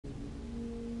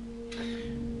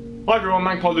Hi everyone,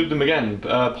 MagpieLudum again,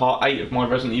 part 8 of my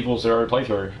Resident Evil 0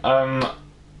 playthrough.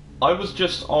 I was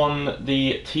just on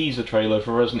the teaser trailer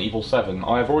for Resident Evil 7.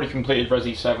 I have already completed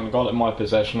Resi 7, got it in my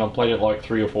possession, I've played it like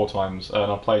 3 or 4 times,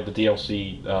 and I played the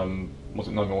DLC, was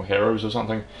it No More Heroes or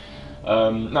something?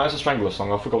 No, it's a Strangler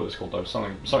song, I forgot what it's called though,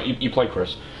 something you play,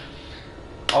 Chris.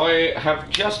 I have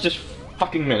just this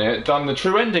fucking minute done the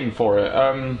true ending for it.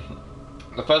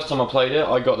 The first time I played it,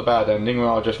 I got the bad ending where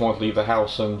I just wanted to leave the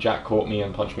house and Jack caught me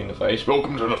and punched me in the face.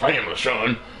 Welcome to the family,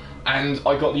 son! And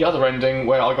I got the other ending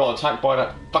where I got attacked by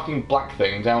that fucking black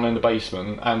thing down in the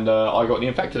basement, and I got the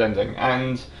infected ending.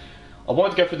 And I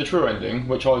wanted to go for the true ending,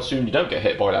 which I assume you don't get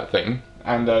hit by that thing,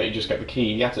 and you just get the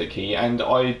key, the attic key, and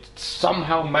I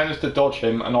somehow managed to dodge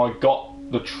him and I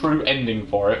got the true ending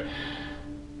for it,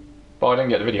 but I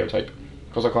didn't get the videotape.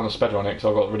 Because I kind of sped on it, because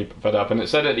I got really fed up. And it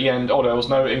said at the end, oh, there was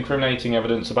no incriminating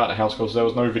evidence about the house, because there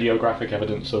was no videographic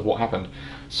evidence of what happened.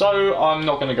 So, I'm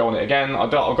not going to go on it again. I've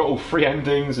got all 3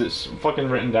 endings, it's fucking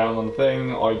written down on the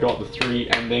thing. I got the 3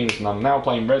 endings, and I'm now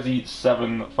playing Resi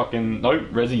 7 fucking... No,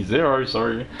 Resi 0,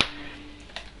 sorry.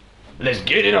 Let's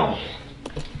get it on!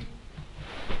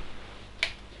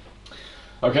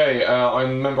 Okay, I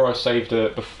remember I saved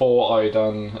it before I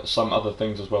done some other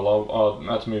things as well.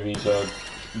 I had to move these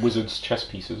wizard's chess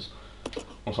pieces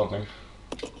or something.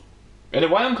 In a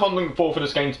way, I'm kind of looking forward for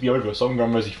this game to be over, so I'm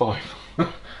going Resi 5.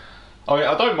 I mean,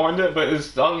 I don't mind it, but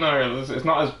it's, I don't know, it's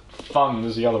not as fun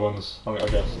as the other ones, I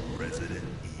guess. Resident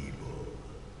Evil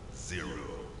 0.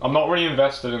 I'm not really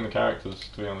invested in the characters,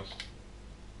 to be honest.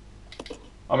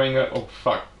 I mean, oh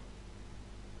fuck.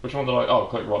 Which one did I... Oh,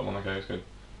 click right one, okay, it's good.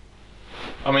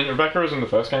 I mean, Rebecca was in the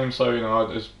first game, so, you know,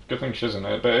 it's a good thing she's in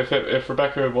it. But if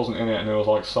Rebecca wasn't in it and it was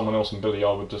like someone else and Billy,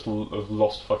 I would just have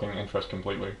lost fucking interest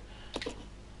completely.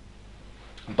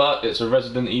 But it's a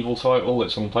Resident Evil title,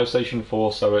 it's on PlayStation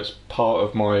 4, so it's part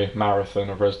of my marathon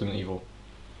of Resident Evil.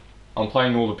 I'm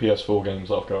playing all the PS4 games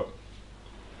that I've got.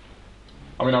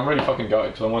 I mean, I'm really fucking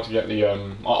gutted, because I want to get the, I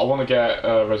want to get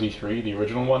Resi 3, the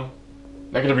original one.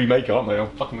 They're going to remake it, aren't they? I'm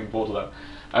fucking looking forward to that.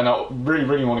 And I really,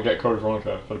 really want to get Code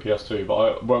Veronica for the PS2, but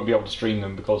I won't be able to stream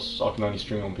them because I can only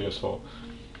stream on PS4.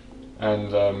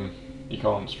 And you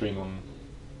can't stream on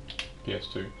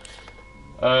PS2.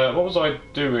 What was I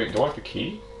doing? Do I have the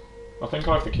key? I think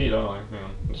I have the key, don't I? Hang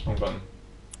on, that's the wrong button.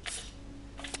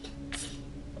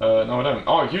 No I don't.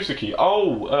 Oh, I used the key.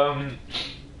 Oh,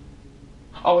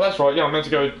 oh, that's right, yeah, I'm meant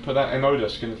to go put that MO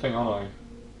disk in the thing, aren't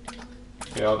I?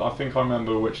 Yeah, I think I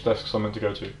remember which desks I'm meant to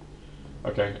go to.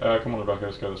 Okay, come on Rebecca,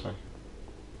 let's go this way.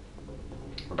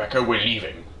 Rebecca, we're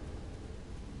leaving.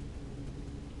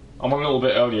 I'm a little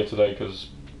bit earlier today because,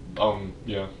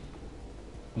 yeah.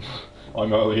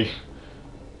 I'm early.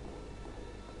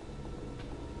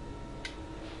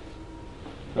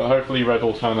 But hopefully Red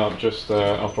will turn up just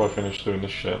after I finish doing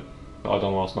this shit that I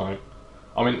done last night.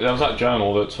 I mean, there was that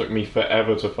journal that took me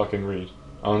forever to fucking read.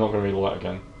 I'm not going to read all that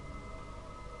again.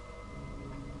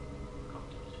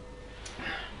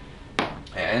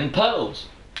 And pearls!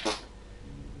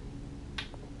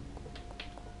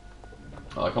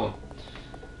 Alright, come on.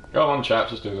 Go on,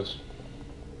 chaps, let's do this.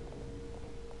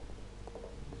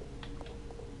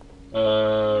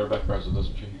 Rebecca has it,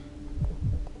 doesn't she?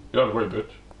 Get out of the way,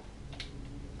 bitch.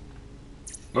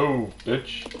 Move,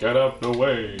 bitch. Get out the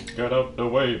way. Get out the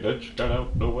way, bitch. Get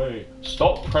out the way.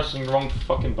 Stop pressing the wrong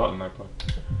fucking button, Magpie.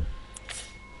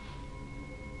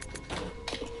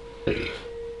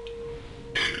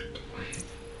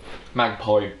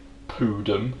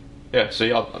 MagpieLudum. Yeah, see,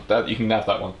 you can have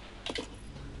that one.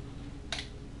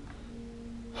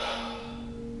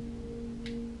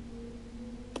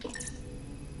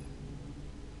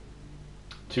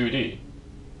 $2D.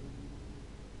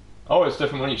 Oh, it's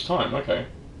different one each time, okay.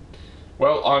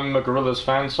 Well, I'm a Gorillaz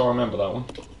fan, so I remember that one.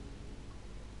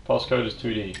 Passcode is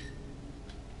 2D.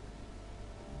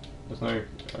 There's no...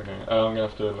 Okay, I'm gonna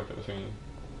have to look at the thing.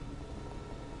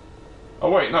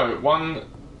 Oh wait, no, 1,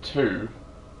 2...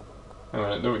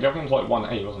 Anyway, the other one's like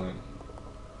 1A, wasn't it?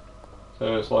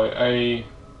 So it's like A,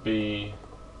 B,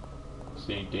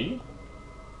 C, D?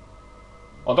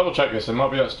 I'll double check this, it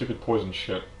might be that stupid poison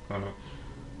shit. I don't know.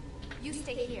 You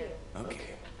stay here. Okay.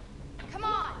 Come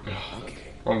on! Okay.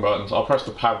 Wrong buttons. I'll press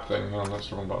the pad thing. Oh, that's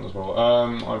the wrong button as well.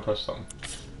 I pressed that one.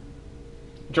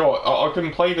 Joe, I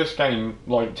can play this game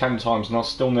like 10 times and I'll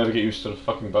still never get used to the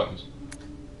fucking buttons.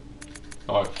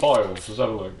 Alright, files. Let's have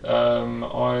a look.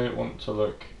 I want to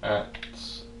look at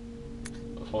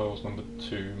files number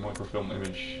 2, microfilm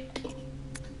image.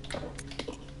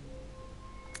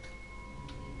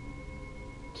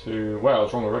 2. Wow, I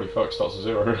was wrong already. Fuck, starts at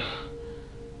 0.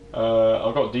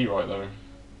 I've got D right though.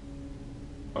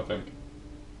 I think.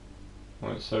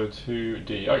 Right, so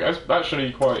 2D. Okay, that's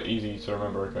actually quite easy to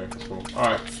remember. Okay, that's cool.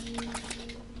 Alright.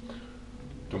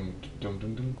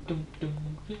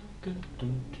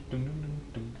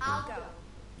 I'll go.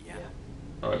 Yeah.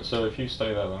 Alright, so if you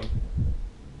stay there then,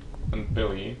 and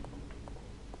Billy,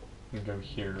 can go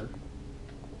here.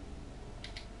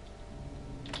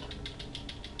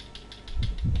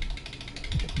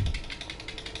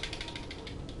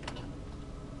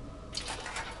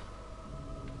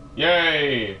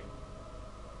 Yay!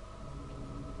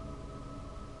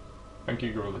 Thank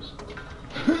you, gorillas.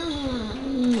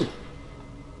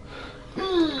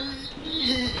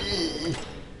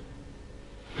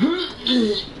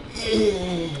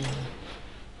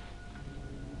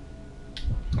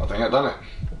 I think I've done it.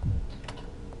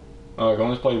 Alright, go on,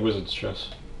 let's play Wizard's Chess.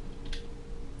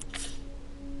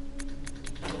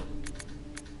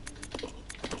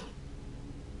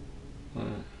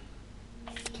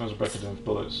 How's Rebecca doing with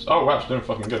bullets? Oh wow, she's doing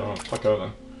fucking good. Oh, fuck her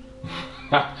then.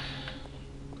 I'm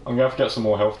gonna have to get some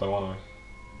more health though, aren't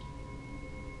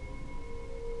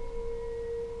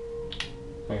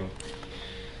I? Hang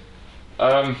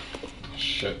on.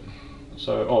 Shit.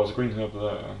 So, oh, there's a green herb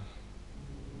there.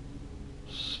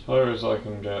 Suppose I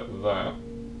can get that.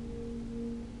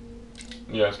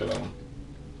 Yeah, let's get that one.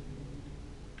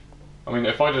 I mean,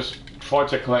 if I just try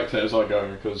to collect it as I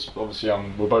go, because obviously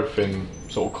we're both in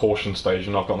sort of caution stage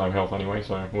and I've got no health anyway,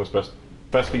 so always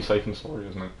best be safe and sorry,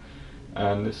 isn't it?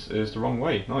 And this is the wrong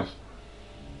way. Nice.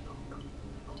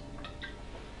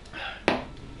 I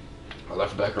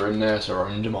left Becca in there to her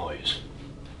own demise.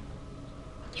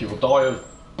 She will die of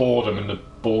boredom in the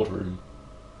boardroom.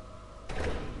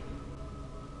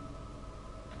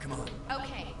 Come on.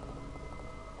 Okay.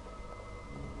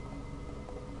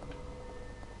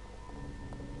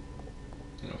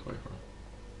 Let's wait for her.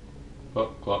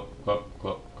 Clop, clop, clop,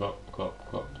 clop, clop, clop,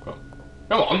 clop, clop.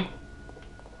 Come on!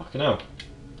 Fucking hell.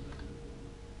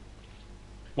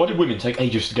 Why did women take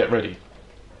ages to get ready?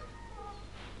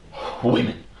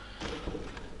 Women!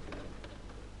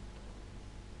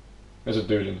 There's a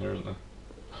dude in here, isn't there?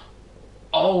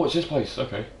 Oh, it's his place,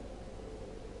 okay.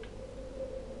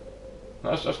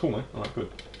 That's cool, man. Alright, good.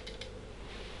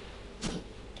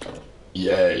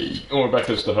 Yay! Oh,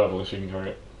 Rebecca's the herbalist, she can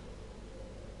carry it.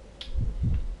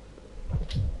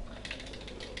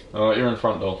 Alright, you're in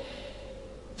front, doll.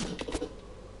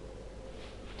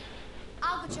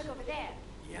 I'll go check over there.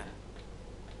 Yeah.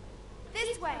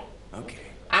 This way. Okay.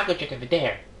 I'll go check over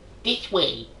there. This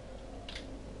way.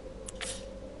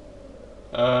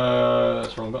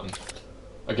 That's the wrong button.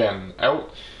 Again,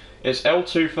 it's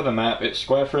L2 for the map, it's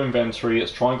square for inventory,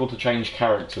 it's triangle to change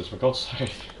characters, for God's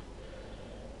sake.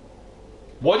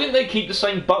 Why didn't they keep the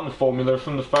same button formula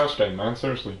from the first game, man?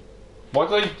 Seriously. Why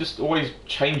do they just always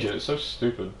change it? It's so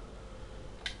stupid.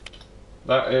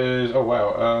 That is... oh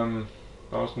wow,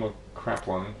 that was my crap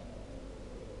one.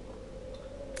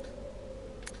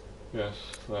 Yes,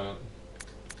 that...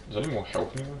 is there any more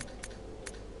health in here?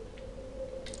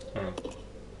 Hang on.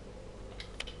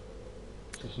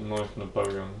 Just a knife and a bow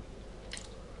gun.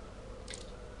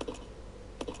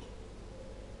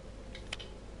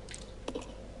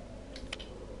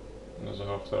 And there's a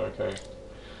health there, okay.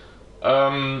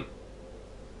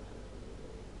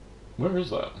 Where is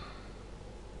that?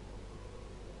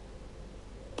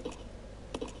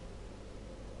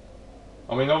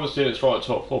 I mean, obviously it's right at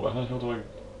top floor, but how the hell do I...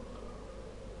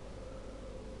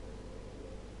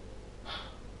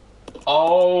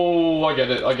 oh, I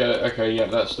get it, okay, yeah,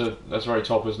 that's very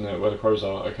top, isn't it, where the crows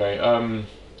are, okay,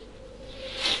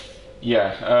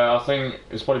 yeah, I think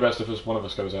it's probably best if just one of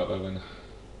us goes out there then.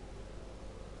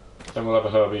 Then we'll have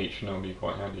a herb each, and that'll be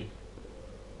quite handy.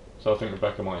 So I think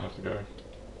Rebecca might have to go.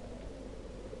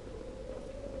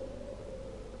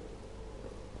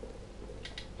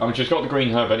 I mean, she's got the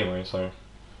green herb anyway, so...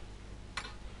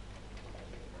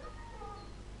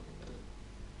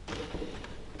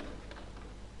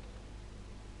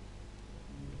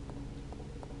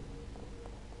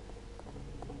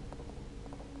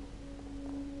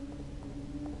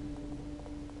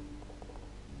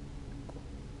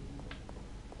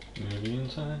 maybe in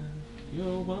time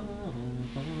you'll want.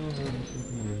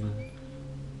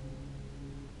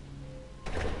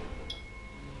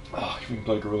 Oh, you can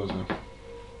play Gorillas now.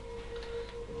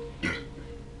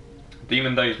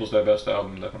 Demon Days was their best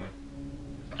album, definitely.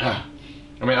 I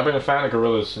mean, I've been a fan of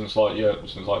Gorillas since like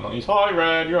 90s. Hi,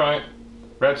 Red, you're right.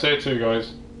 Red's here too,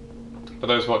 guys. For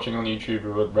those watching on YouTube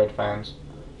who are Red fans.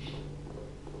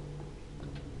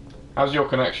 How's your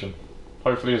connection?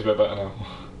 Hopefully it's a bit better now.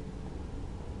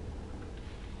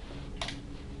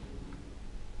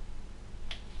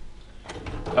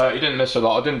 You didn't miss a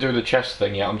lot. I didn't do the chest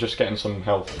thing yet. I'm just getting some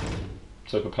health.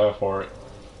 to prepare for it.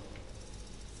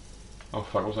 Oh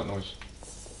fuck, what's that noise?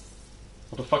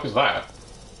 What the fuck is that?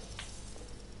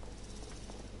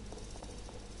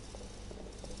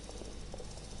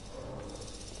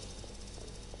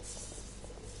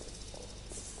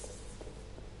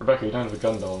 Rebecca, you don't have a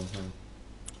gun doll.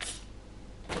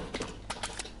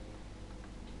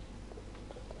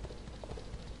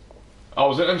 Oh,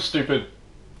 was it them stupid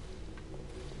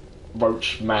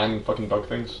roach man fucking bug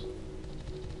things?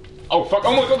 Oh fuck,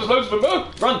 oh my god, there's loads of them!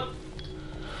 Oh, run!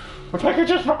 Rebecca,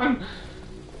 just run!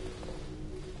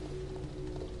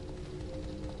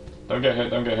 Don't get hit,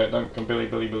 don't get hit, don't come Billy,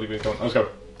 come on, let's go.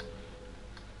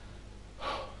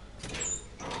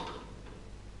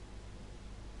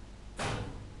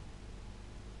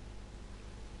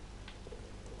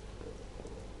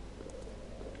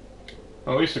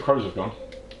 Well, at least the crows have gone.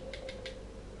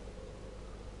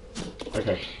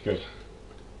 Okay, good.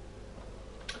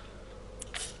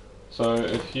 So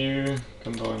if you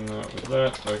combine that with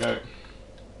that, there we go.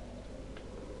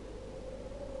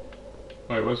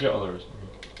 Wait, where's the others?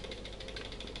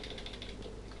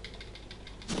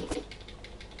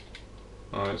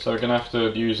 Alright, so we're gonna have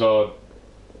to use our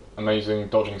amazing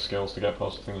dodging skills to get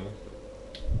past the thingy.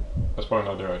 That's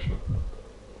probably no direction.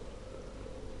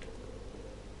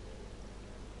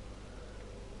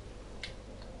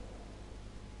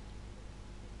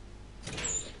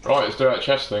 Right, let's do that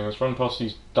chest thing. Let's run past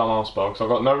these dumbass bugs. I've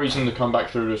got no reason to come back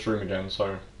through this room again,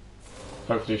 so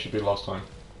hopefully it should be the last time.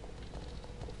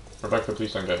 Rebecca,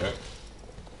 please don't get hit.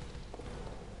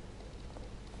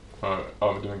 Oh,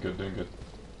 we're doing good, doing good.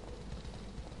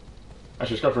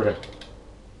 Actually, let's go through here.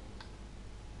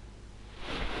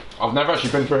 I've never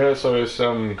actually been through here, so it's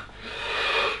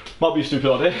might be a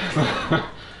stupid idea.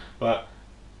 But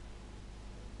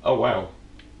oh wow,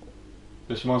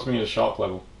 this reminds me of shark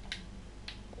level.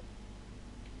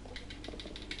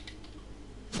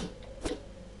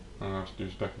 I have to do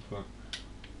Rebecca for that.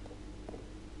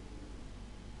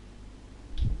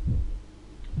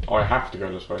 Oh, I have to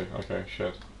go this way. Okay,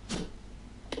 shit.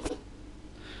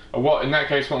 What in that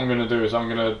case? What I'm going to do is I'm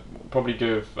going to probably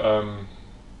give. Oh,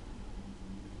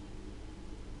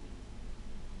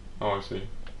 I see.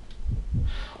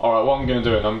 All right, what I'm going to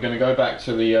do is I'm going to go back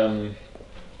to the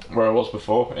where I was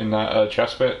before in that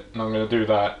chest bit, and I'm going to do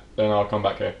that. Then I'll come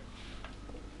back here.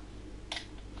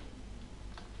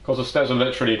 Because the stairs are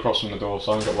literally across from the door,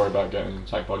 so I don't got to worry about getting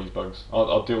attacked by these bugs.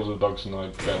 I'll deal with the bugs and I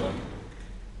get them.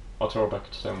 I'll tell Rebecca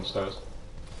to stay on the stairs.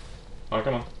 Alright,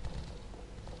 come on.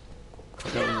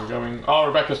 We're going. Oh,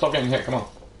 Rebecca, stop getting hit, come on.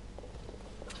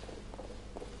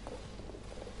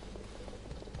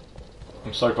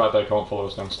 I'm so glad they can't follow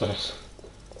us downstairs.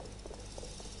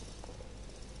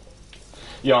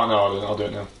 Yeah, I know, I'll do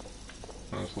it now.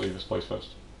 Let's leave this place first.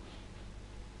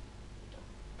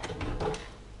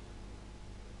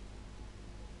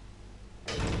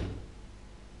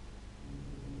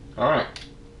 Alright.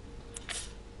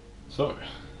 So.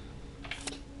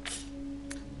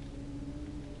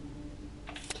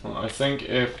 Well, I think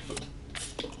if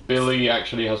Billy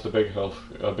actually has the big health,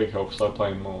 start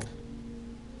playing more.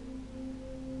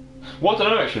 Well, I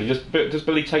don't know actually, does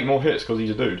Billy take more hits because he's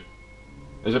a dude?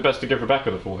 Is it best to give Rebecca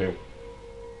the full heal?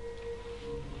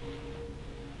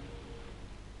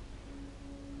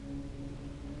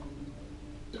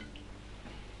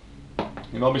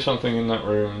 There might be something in that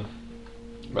room,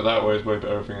 but that way is way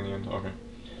better everything in the end. Okay.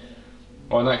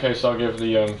 Well, in that case, I'll give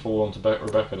the full one to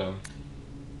Rebecca then.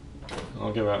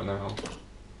 I'll give out now.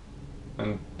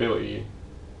 And Billy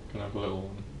can have a little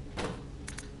one.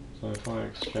 So if I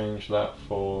exchange that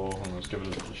for, let's give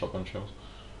it the shotgun shells.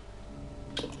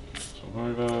 Swap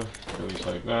over, Billy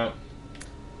take that.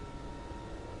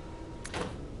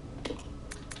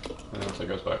 And once it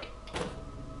goes back.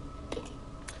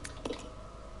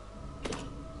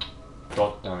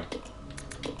 God damn it.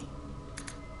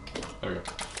 There we go.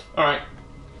 Alright.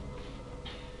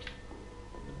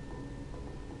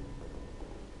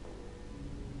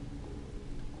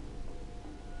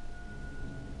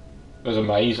 There's a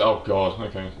maze. Oh god,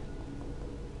 okay.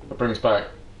 That brings back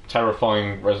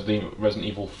terrifying Resident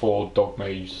Evil 4 dog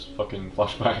maze fucking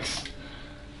flashbacks.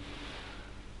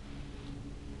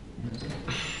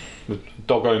 The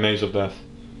doggo maze of death.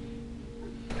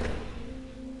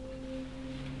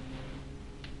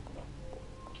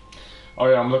 Oh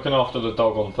yeah, I'm looking after the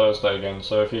dog on Thursday again,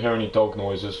 so if you hear any dog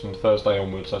noises from Thursday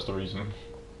onwards, that's the reason.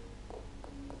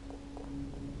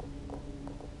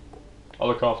 I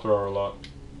look after her a lot.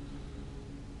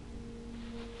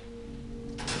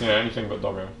 Yeah, anything but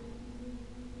doggo.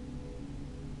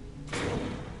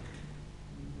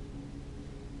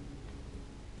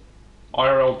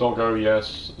 IRL doggo,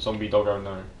 yes. Zombie doggo,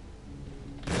 no.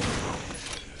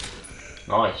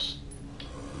 Nice.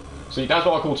 See, that's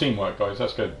what I call teamwork, guys.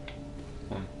 That's good.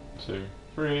 1, 2,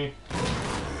 3.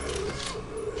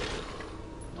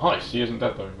 Nice. He isn't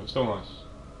dead though, but still nice.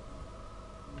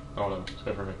 Oh, no. Let's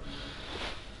go for him.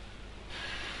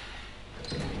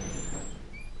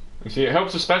 You see, it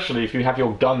helps especially if you have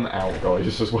your gun out,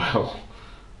 guys, as well.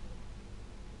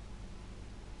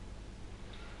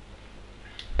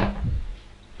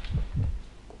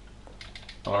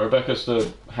 Alright, Rebecca's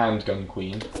the handgun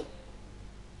queen.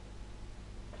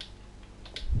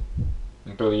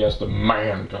 And Billy has the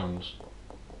man guns.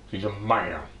 He's a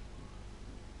man.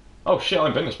 Oh shit, I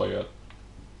haven't been this way yet.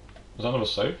 Is that another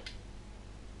save?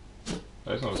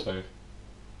 That is another save.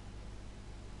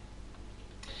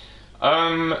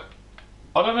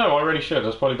 I don't know, I really should.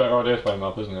 That's probably a better idea for them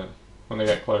up, isn't it? When they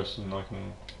get close and I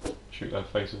can shoot their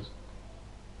faces.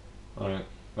 Alright.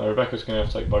 Now Rebecca's gonna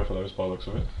have to take both of those by the looks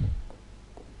of it.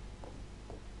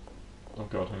 Oh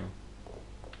god, hang on.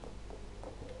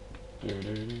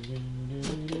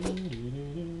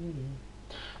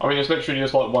 I mean, it's literally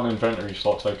just like one inventory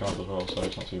slot taken up as well, so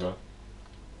it's not too bad.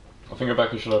 I think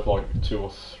Rebecca should have like 2 or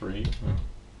 3. Yeah.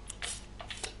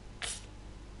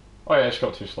 Oh yeah, she's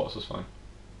got 2 slots, that's fine.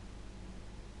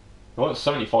 Well, it's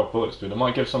 75 bullets, dude. I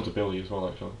might give some to Billy as well,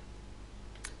 actually.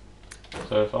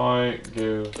 So if I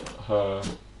give her...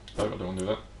 Oh, I don't want to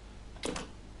do that.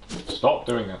 Stop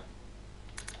doing that.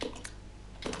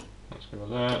 Let's give her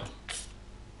that.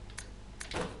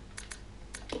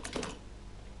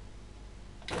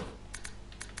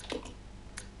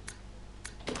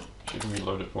 She can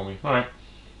reload it for me. Alright.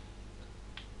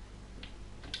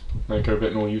 Make her a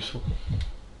bit more useful.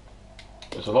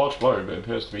 It's a large blow, but it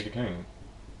appears to be decaying.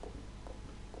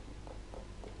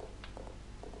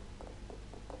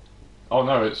 Oh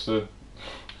no, it's the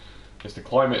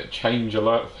climate change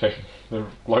alert thing. The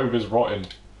globe is rotting.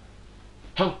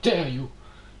 How dare you!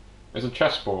 It's a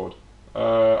chessboard.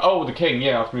 Oh, the king.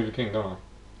 Yeah, I have to move the king, don't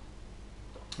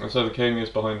I? And so the king is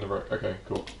behind the rook. Okay,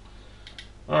 cool.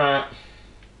 Alright.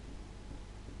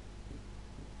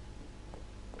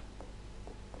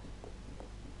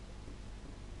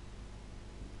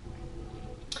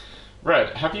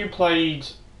 Red, have you played...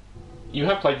 You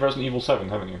have played Resident Evil 7,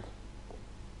 haven't you?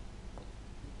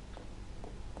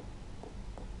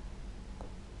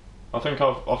 I think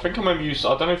I remember you...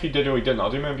 I don't know if you did or you didn't. I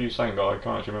do remember you saying, but I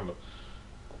can't actually remember.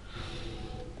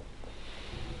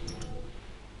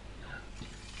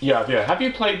 Yeah. Have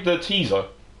you played the teaser?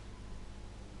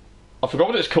 I forgot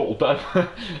what it's called, but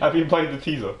have you played the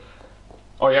teaser?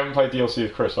 Oh, you haven't played DLC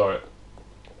of Chris, alright.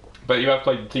 But you have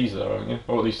played the teaser, though, haven't you?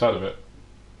 Or at least heard of it.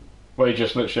 Where you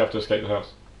just literally have to escape the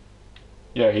house.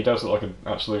 Yeah, he does look like an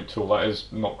absolute tool. That is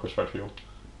not Chris Redfield.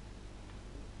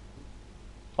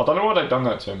 I don't know why they've done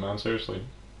that to him, man, seriously.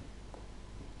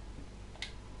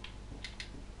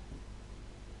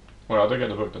 Well, I did get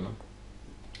the book, didn't I?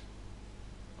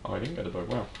 Oh, I didn't get the book,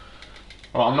 wow.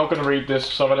 Well, I'm not going to read this,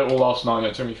 because I read it all last night and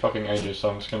it took me fucking ages, so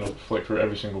I'm just going to flick through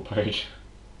every single page.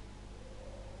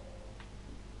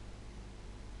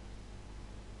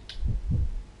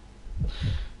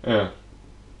 Yeah.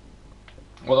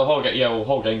 Well, the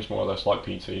whole game's more or less like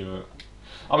PT, but...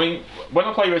 I mean, when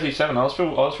I played Resi 7, I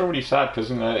was really sad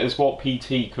because it's what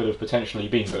PT could have potentially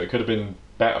been, but it could have been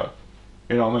better.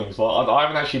 You know what I mean? It's like, I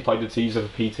haven't actually played the teaser for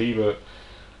PT, but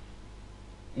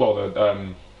well,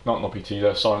 the not PT,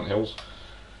 the Silent Hills.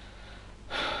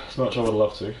 As much as I would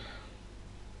love to.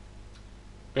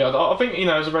 But yeah, I think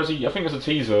as a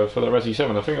teaser for the Resi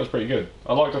 7, I think it was pretty good.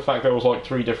 I like the fact there was like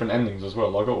 3 different endings as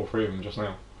well. I got all 3 of them just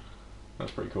now.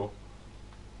 That's pretty cool.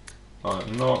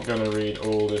 I'm not going to read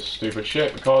all this stupid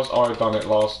shit because I've done it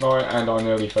last night and I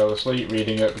nearly fell asleep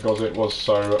reading it because it was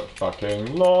so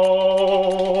fucking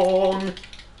long.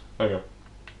 There you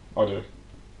go. I do.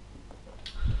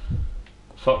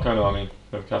 Fuck Konami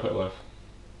with a capital F.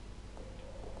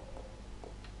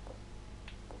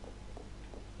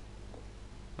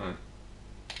 Right.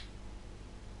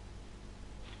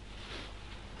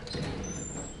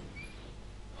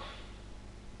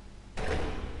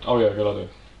 Oh yeah, good idea.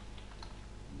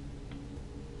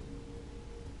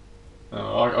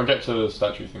 I'll get to the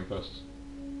statue thing first.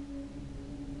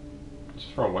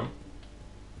 Just throw away.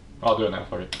 I'll do it now,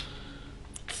 fuck it.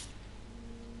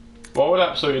 What I would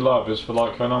absolutely love is for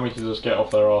like Konami to just get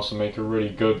off their arse and make a really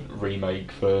good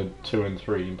remake for 2 and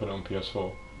 3 and put it on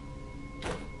PS4.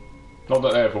 Not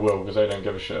that they ever will, because they don't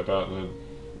give a shit about the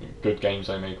good games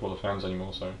they make or the fans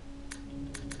anymore, so...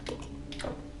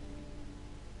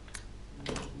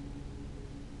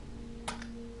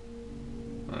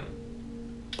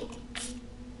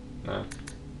 No.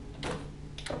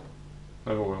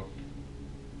 Never will.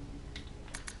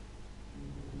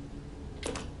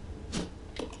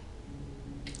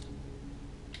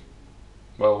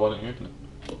 Well, why don't you open it?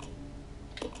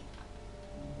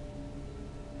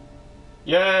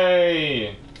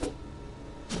 Yay!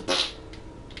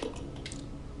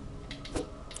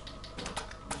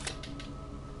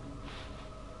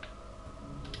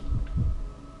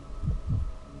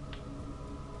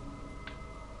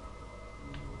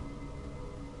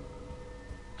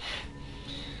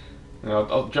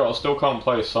 Yeah, I still can't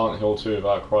play Silent Hill 2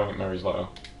 without crying at Mary's letter.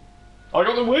 I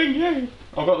got the wing, yay!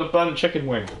 I got the burnt chicken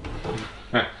wing.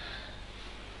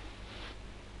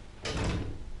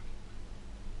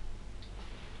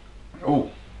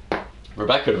 Ooh,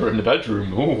 Rebecca, we're in the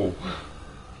bedroom. Ooh,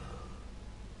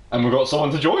 and we've got someone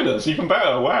to join us. Even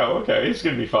better. Wow. Okay, it's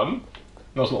gonna be fun.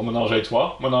 Nice little ménage à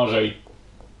trois. Ménage.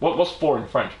 What's four in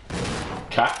French?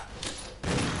 Cat.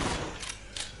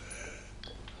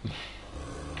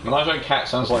 Ménage à cat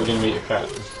sounds like you're gonna meet a cat.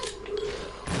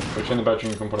 Which in the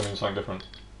bedroom you can put him in something different.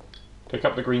 Pick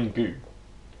up the green goo.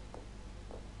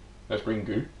 There's green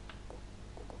goo.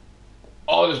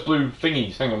 Oh, there's blue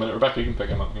thingies. Hang on a minute, Rebecca, you can pick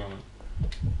him up. Hang on a minute.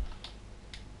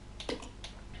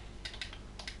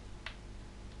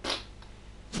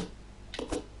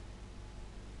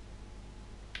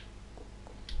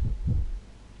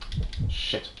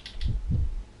 Shit.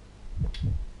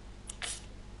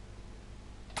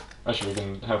 Actually, we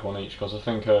can have one each because I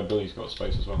think Billy's got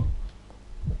space as well.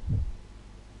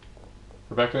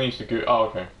 Rebecca needs to go. Oh,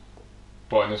 okay.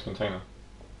 What, in this container?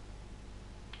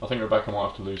 I think Rebecca might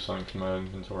have to lose something from her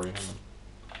inventory. Hang on.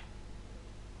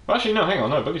 Well, actually, no, hang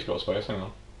on. No, Billy's got space. Hang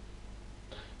on.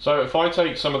 So, if I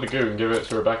take some of the goo and give it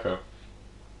to Rebecca,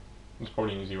 it's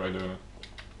probably an easy way of doing it.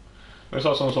 Looks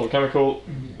like some sort of chemical.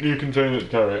 You contain it to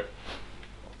carry it.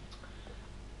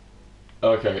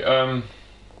 Okay,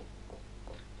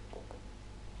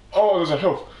 oh, there's a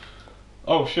health.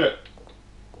 Oh, shit.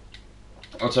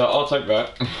 I'll take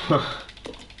that.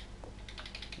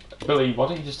 Billy, why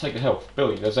don't you just take the health?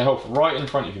 Billy, there's a health right in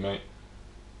front of you, mate.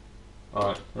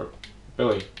 Alright,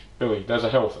 Billy, there's a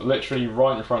health literally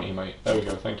right in front of you, mate. There we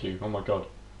go, thank you. Oh my god.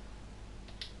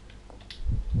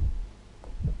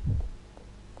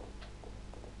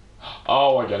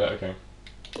 Oh, I get it, okay.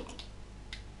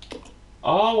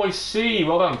 Oh, I see.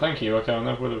 Well done, thank you. Okay, I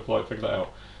never would have figured that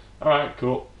out. Alright,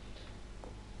 cool.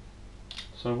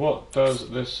 So what does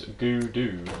this goo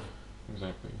do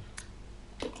exactly?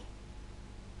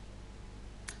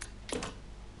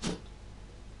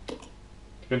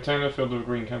 Container filled with a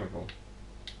green chemical.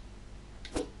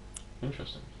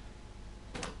 Interesting.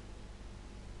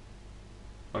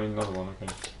 I need another one,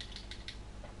 okay.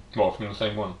 What, from the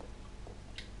same one?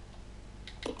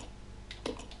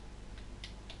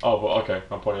 Oh, well, okay,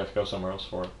 I'll probably have to go somewhere else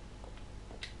for it.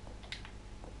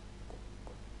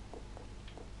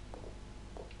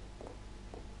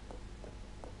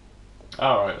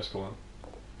 Alright, that's cool then.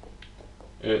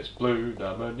 It's blue,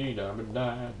 da ba dee da ba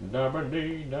da, da ba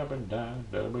dee da ba da,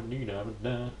 da ba dee da ba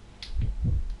da.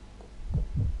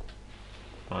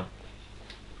 Right.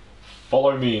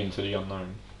 Follow me into the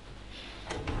unknown.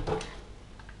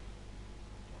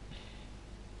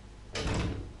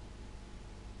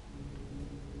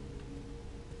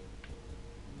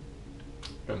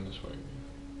 Going this way.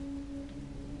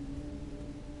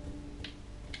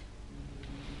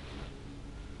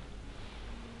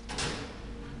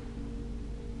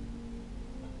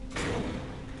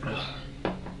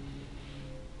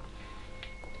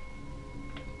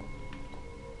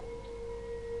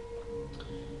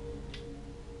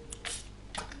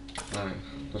 Right.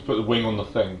 Let's put the wing on the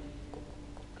thing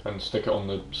and stick it on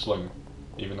the sling,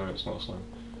 even though it's not a sling.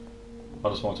 I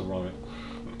just want to rhyme it.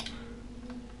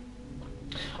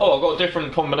 Oh, I've got a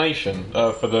different combination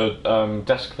for the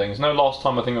desk things. No, last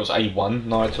time I think it was A1,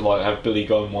 and I had to like have Billy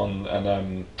go on one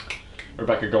and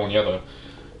Rebecca go on the other.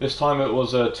 This time it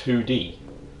was 2D,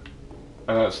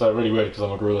 and that's really weird because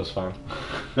I'm a Gorillaz fan.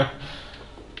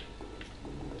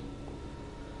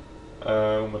 What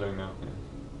am I doing now?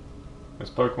 It's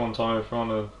Pokemon time. If you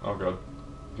want to, oh god,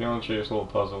 if you want to choose a little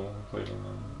puzzle, please.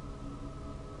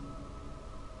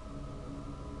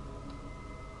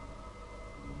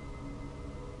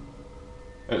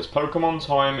 It's Pokemon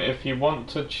time if you want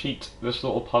to cheat this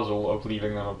little puzzle of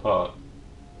leaving them apart.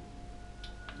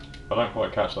 I don't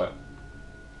quite catch that.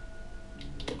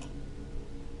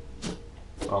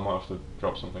 I might have to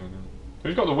drop something again.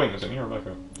 Who's got the wing? Is it me or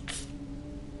Rebecca?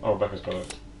 Oh, Rebecca's got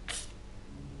it.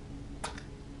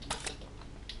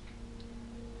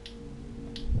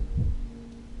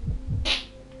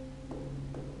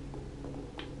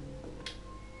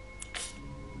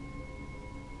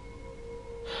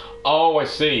 Oh, I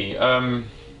see.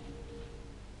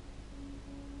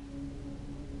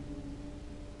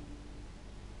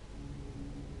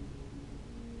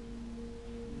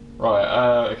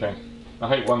 Right, okay. I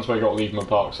hate ones where you gotta leave them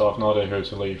apart, so I have no idea who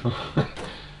to leave.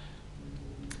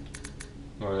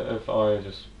 Right, if I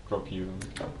just drop you,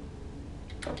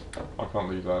 I can't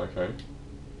leave that, okay.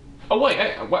 Oh wait,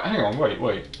 hang on,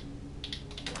 wait.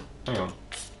 Hang on.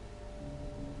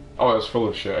 Oh, that's full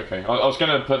of shit, okay. I was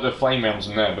gonna put the flame rounds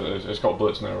in there, but it's got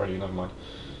bullets in there already, never mind.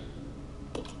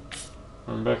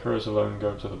 Rebecca is alone,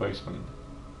 go to the basement.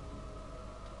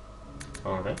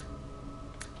 Oh, okay.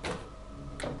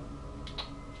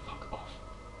 Fuck off.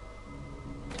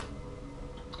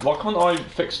 Why can't I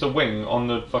fix the wing on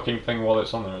the fucking thing while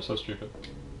it's on there? It's so stupid.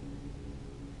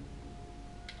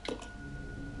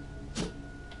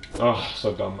 Oh,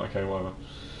 so dumb. Okay, whatever.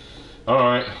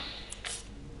 Alright.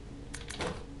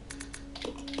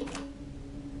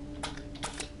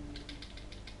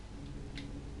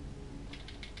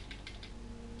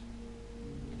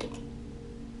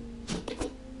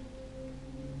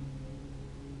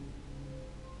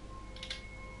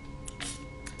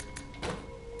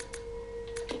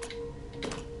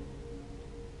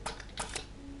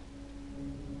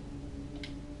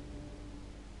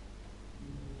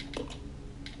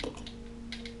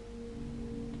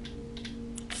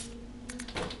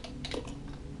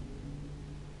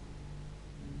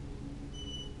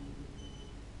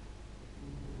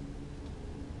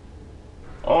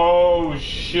 Oh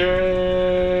shit!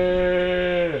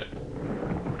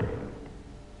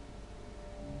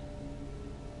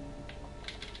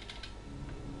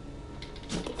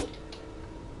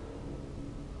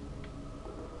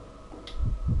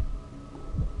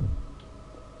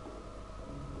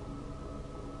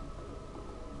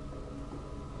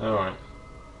 Alright.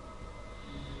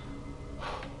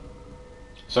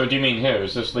 So do you mean here?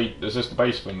 Is this the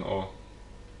basement or?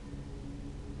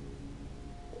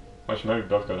 Actually, maybe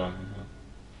both go down here.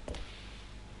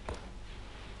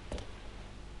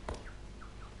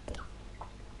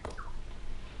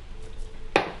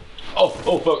 Oh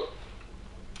fuck!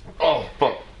 Oh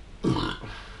fuck!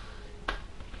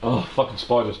 Oh fucking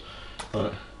spiders!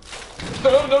 Right.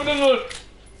 No!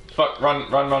 Fuck!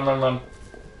 Run!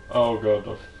 Oh god,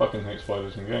 I fucking hate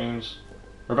spiders in games.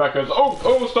 Rebecca's. Oh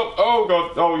stop! Oh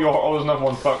god! Oh there's another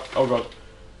one. Fuck! Oh god!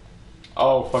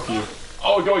 Oh fuck you!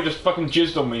 Oh god! He just fucking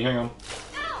jizzed on me. Hang on.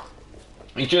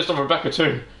 He jizzed on Rebecca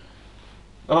too.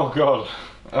 Oh god!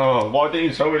 Oh, why didn't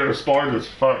you tell me there were spiders?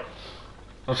 Fuck!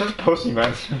 I'm such a pussy,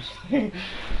 man.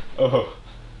 Oh.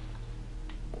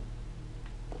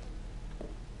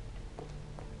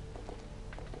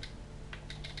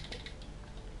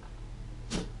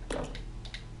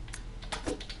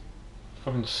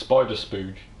 Fucking spider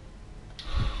spooge.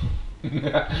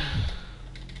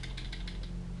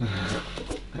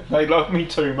 They love me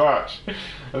too much.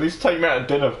 At least take me out to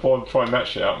dinner before trying that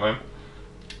shit out, man.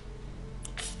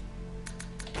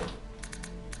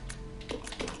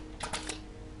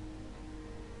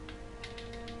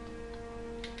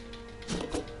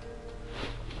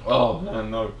 Oh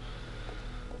man, no.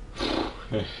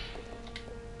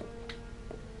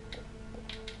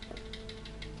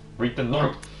 Read the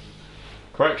note.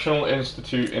 Correctional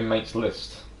Institute inmates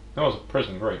list. That was a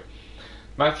prison, great.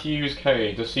 Matthews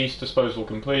K, deceased disposal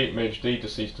complete. Midge D,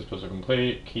 deceased disposal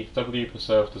complete. Keith W,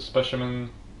 preserved as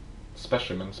specimen.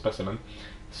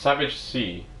 Savage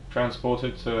C,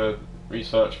 transported to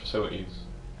research facilities.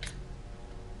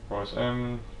 Bryce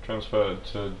M, transferred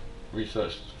to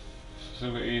research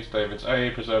facilities. David's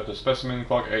A, preserved as specimen.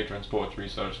 Clark A, transported to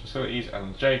research facilities.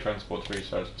 And J, transported to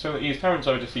research facilities. Terrence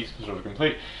O, deceased disposal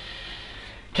complete.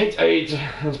 Kate A,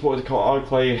 transported to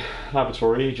Clay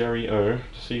Laboratory. Jerry O,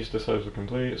 deceased disposal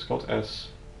complete. Scott S,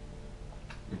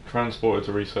 transported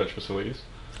to research facilities.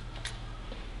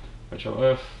 Rachel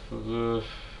F,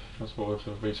 transported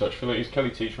to research facilities.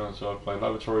 Kelly T, transferred to Clay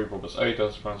Laboratory. Robert A,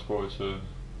 transported to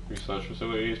research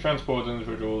facilities. Transported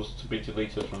individuals to be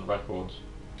deleted from the records.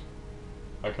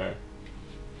 Okay.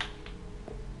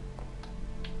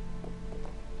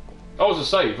 Oh, it's a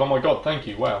save. Oh my god, thank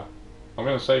you. Wow. I'm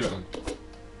going to save it then.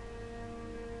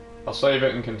 I'll save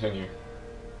it and continue.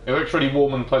 It looks really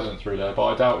warm and pleasant through there, but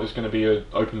I doubt it's going to be an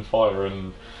open fire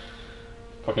and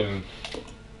fucking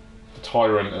the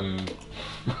tyrant and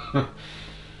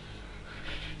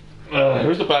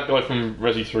who's the bad guy from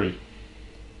Resi 3?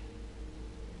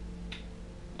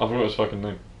 I forgot his fucking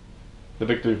name. The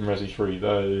big dude from Resi 3.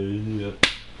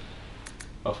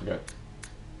 I forget.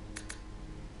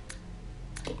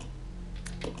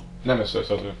 Nemesis,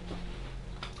 that's it.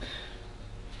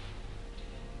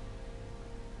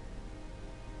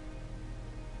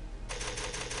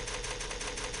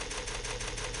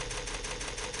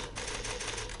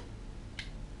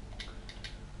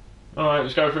 Alright,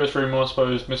 let's go through this room. I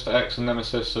suppose Mr. X and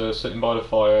Nemesis are sitting by the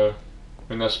fire.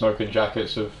 in their smoking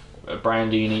jackets of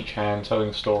brandy in each hand,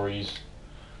 telling stories.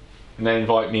 And they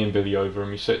invite me and Billy over,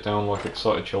 and we sit down like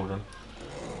excited children.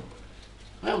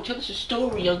 Well, tell us a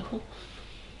story, Uncle.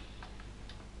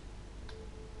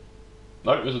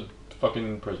 No, it was a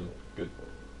fucking prison. Good.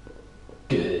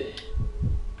 Good.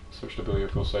 Switch to Billy, I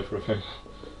feel safer with him.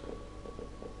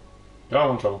 Yeah,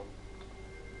 I'm in trouble.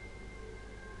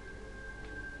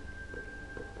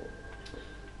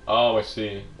 Oh, I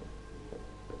see.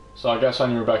 So I guess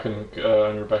only Rebecca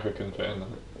can fit in there.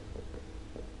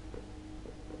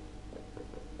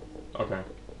 Okay.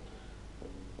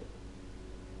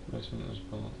 Basement is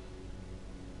built.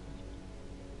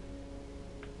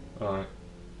 Alright.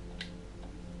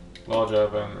 Large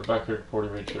event. Rebecca could probably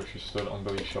reach her if she stood on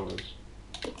Billy's shoulders.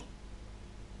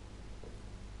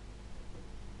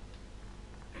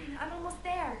 I'm almost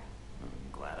there. I'm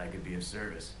glad I could be of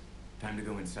service. Time to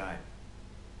go inside.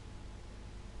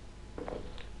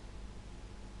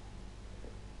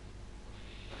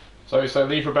 So you say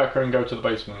leave Rebecca and go to the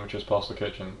basement, which is past the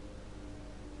kitchen.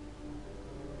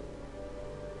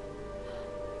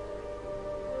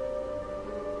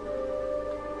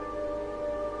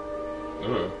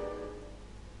 Ooh.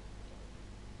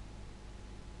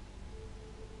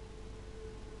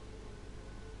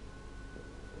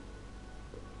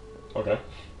 Okay.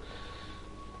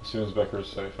 As soon as Becca is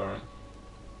safe, alright.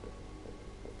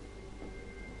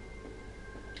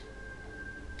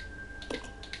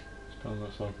 Panel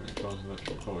looks like it controls the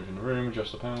electric voltage in the room,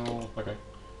 adjust the panel, okay.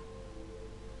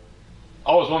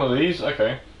 Oh, it's one of these?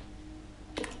 Okay.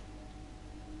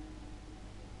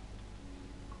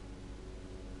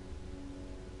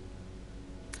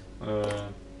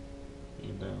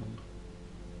 You down.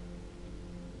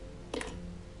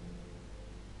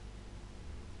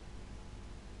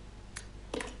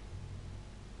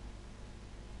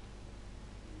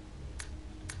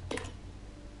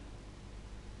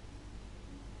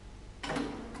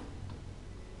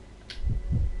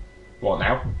 What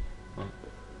now?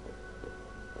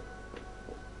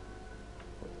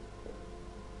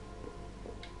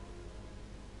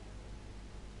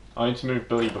 I need to move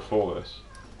Billy before this.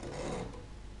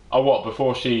 Oh, what?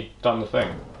 Before she done the thing?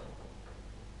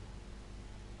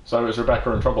 So is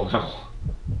Rebecca in trouble now?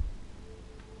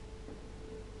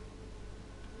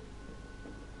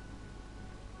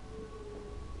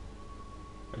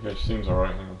 Okay, she seems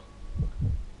alright now.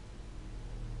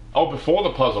 Oh, before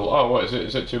the puzzle. Oh, what,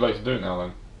 is it too late to do it now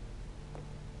then?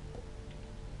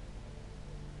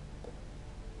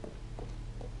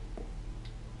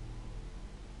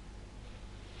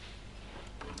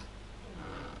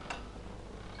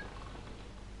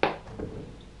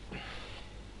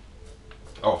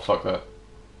 Oh, fuck that.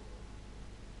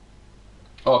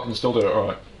 Oh, I can still do it,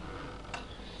 alright.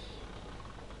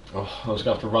 Oh, I was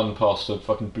gonna have to run past the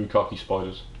fucking bukkake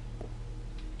spiders.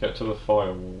 Get to the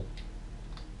firewall.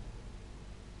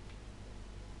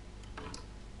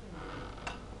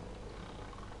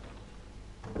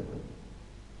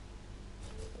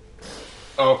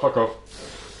 Oh, fuck off.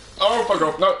 Oh, fuck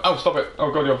off. No, oh, stop it.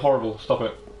 Oh god, you're horrible. Stop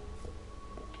it.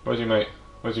 Where's your mate?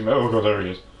 Where's your mate? Oh god, there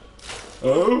he is.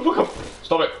 Oh, fuck off.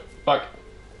 Stop it. Back.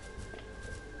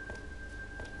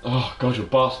 Oh god, you're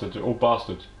bastards. You're all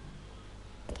bastards.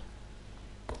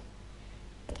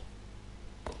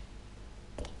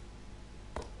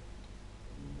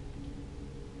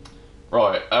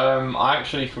 Right, I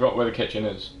actually forgot where the kitchen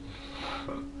is.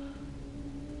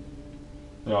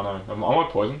 Yeah, I know. Am I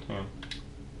poisoned? Hang on.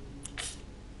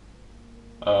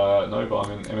 No, but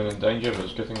I'm in imminent danger, but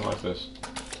it's getting like this.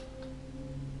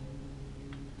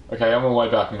 Okay, I'm on the way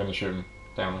back, I'm gonna shoot him.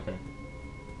 Down, okay.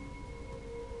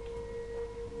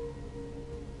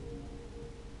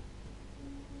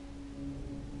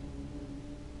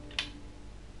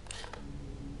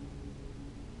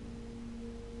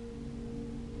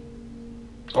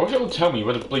 I wish it would tell me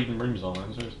where the bleeding rooms are,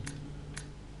 man, seriously.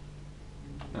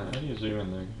 How do you zoom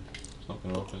in there? It's not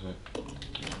gonna work, is it? Oh,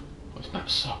 this map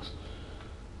sucks.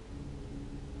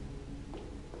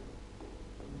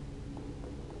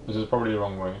 This is probably the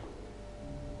wrong way.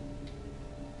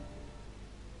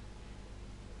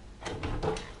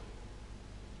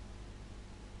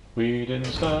 We didn't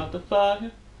start the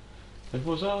fire. It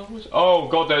was always. Oh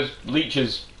god, there's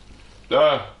leeches.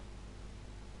 Was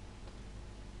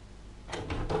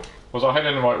I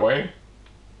heading the right way?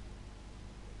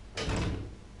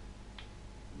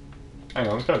 Hang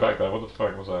on, let's go back there. What the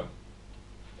fuck was that?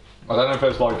 I don't know if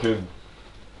it's like a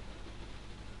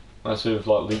massive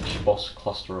like leech boss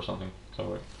cluster or something. So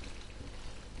wait.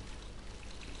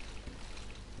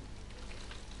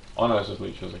 Oh no, it's just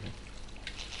leeches, okay.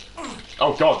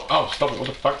 Oh god! Oh, stop it, what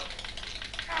the fuck?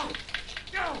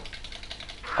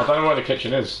 I don't know where the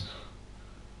kitchen is.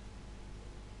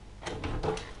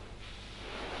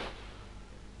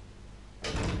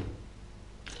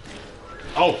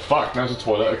 Oh fuck, there's a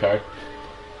toilet, okay.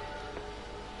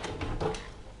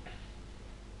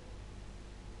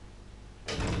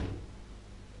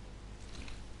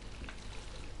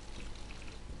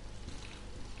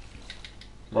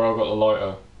 Where I got the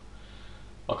lighter?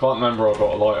 I can't remember where I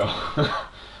got a lighter.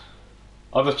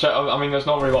 I'll just check. I mean, there's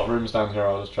not really a lot of rooms down here.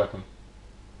 I'll just check them.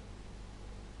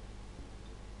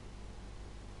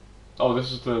 Oh,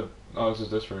 this is the. Oh, this is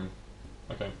this room.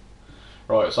 Okay.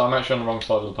 Right. So I'm actually on the wrong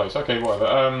side of the place. Okay,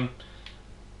 whatever.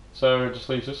 So just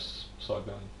leave this side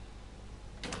down.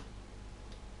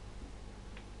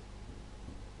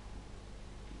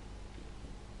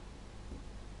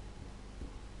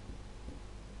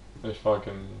 If I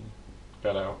can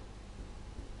get out.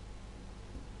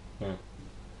 Yeah.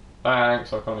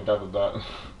 Thanks, I kind of gathered that.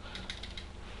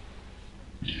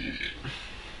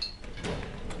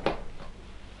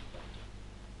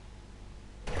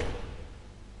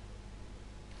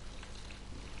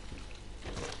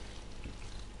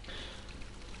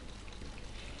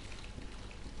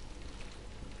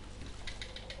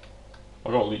 I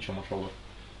got a leech on my shoulder.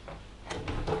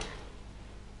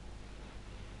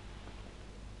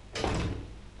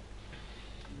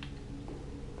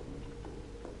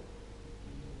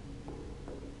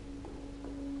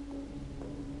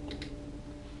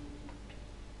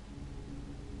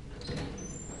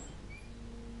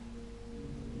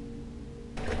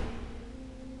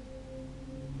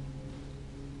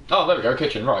 Oh, there we go,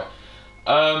 kitchen, right.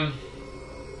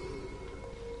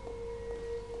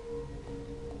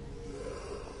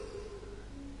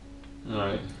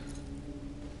 Right.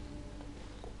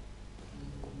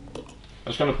 I'm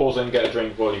just going to pause in and get a drink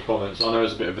before any comments. I know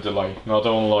there's a bit of a delay. And I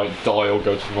don't want to like die or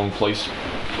go to the wrong place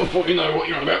before you know what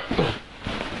you're on about.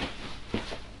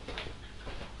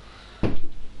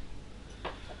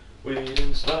 We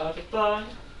didn't start a fire.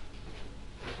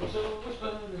 What's always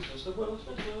burning since the world's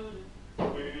been turning.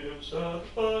 We didn't start a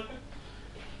fire.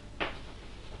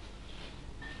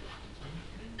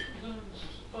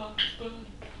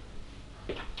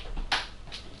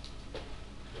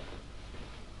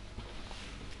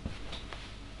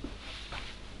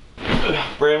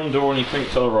 Brown door and you think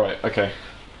it's alright. Okay.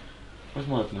 Where's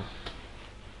my opener?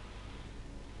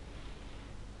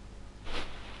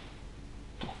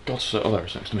 Oh, God's sake. Oh, there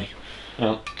it's next to me.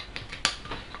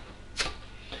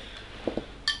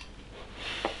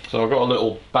 So I've got a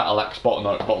little battle axe bottle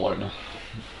opener.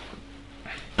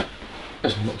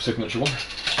 There's my little signature one.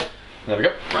 There we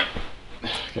go. Right.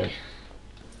 Okay.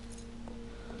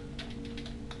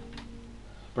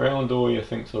 Brown door you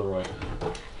think's alright.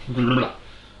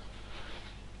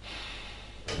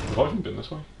 Have I even been this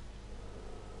way?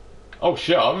 Oh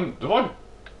shit, have I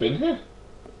been here?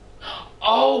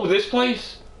 Oh, this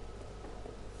place!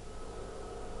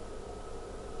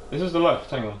 This is the left,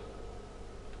 hang on.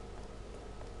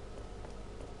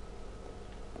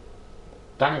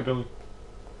 Dang it, Billy.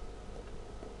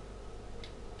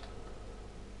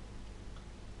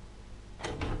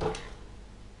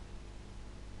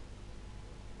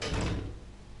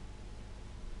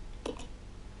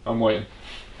 I'm waiting.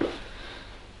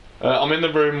 I'm in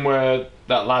the room where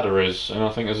that ladder is, and I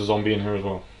think there's a zombie in here as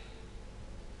well.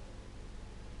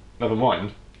 Never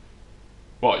mind.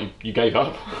 What, you gave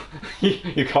up?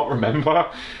 You can't remember?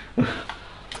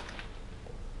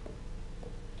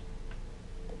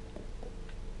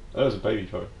 There's a baby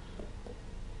photo.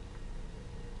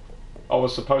 I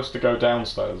was supposed to go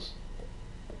downstairs.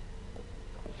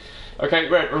 Okay,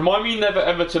 Red, remind me never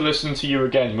ever to listen to you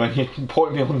again when you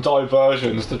point me on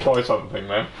diversions to try something,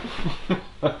 man.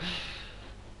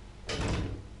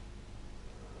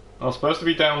 I was supposed to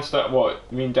be downstairs. What?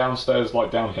 You mean downstairs,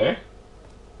 like down here?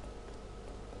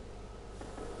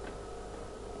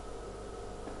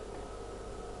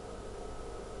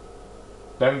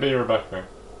 Then be Rebecca.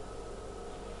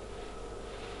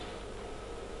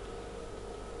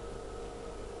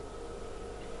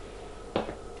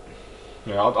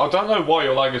 Yeah, I don't know why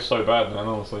your lag is so bad, man,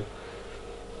 honestly.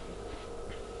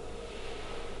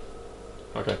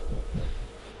 Okay.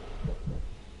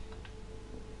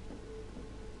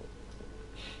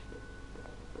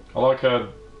 I like a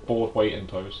bored waiting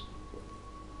pose.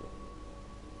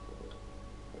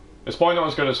 It's probably not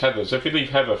as good as Heather's. If you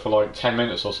leave Heather for like 10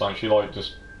 minutes or something, she like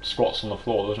just squats on the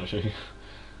floor, doesn't she?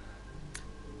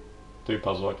 Do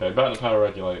puzzle, okay. Burn the power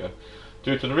regulator.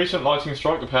 Due to the recent lighting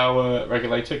strike, the power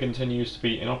regulator continues to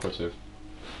be inoperative.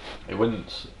 It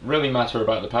wouldn't really matter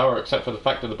about the power, except for the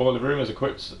fact that the boiler room is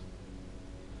equipped...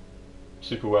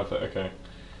 Super worth it, okay.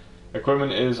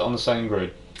 Equipment is on the same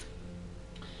grid.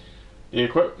 The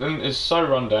equipment is so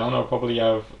run down. I'll probably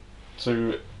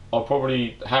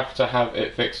have to have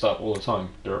it fixed up all the time.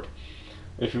 Derp.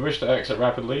 If you wish to exit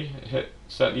rapidly,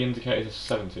 set the indicator to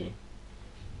 70.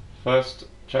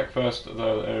 Check first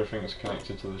that everything is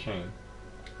connected to the chain.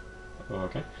 Oh,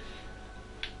 okay.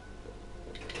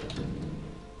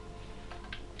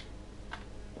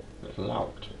 It's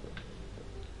locked.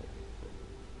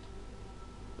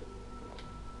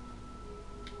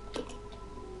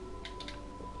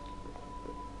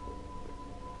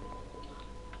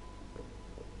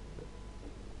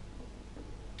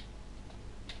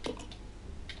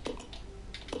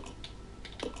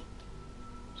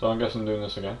 So I guess I'm doing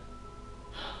this again.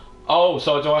 Oh,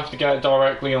 so do I have to get it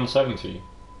directly on 70?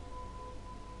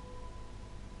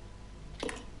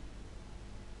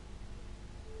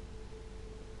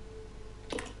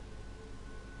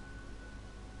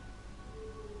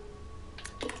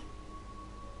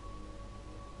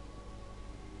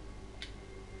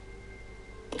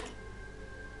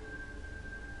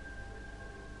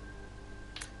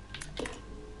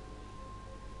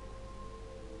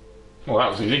 Well,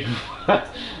 that was easy.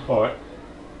 Alright.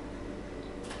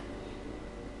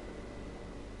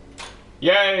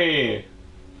 Yay!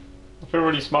 I feel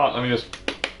really smart. Let me just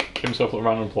give myself a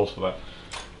round of applause for that.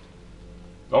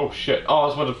 Oh shit. Oh,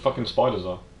 that's where the fucking spiders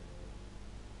are.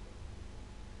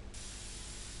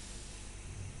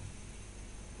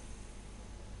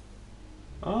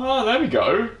 Ah, there we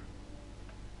go.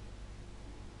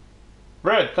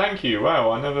 Red, thank you.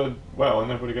 Wow, I never would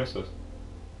have guessed this.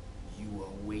 You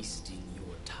are wasting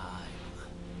your time.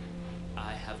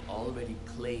 I have already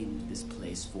claimed this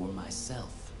place for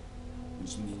myself,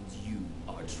 which means you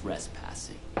are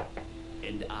trespassing.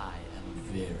 And I am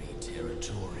very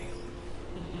territorial.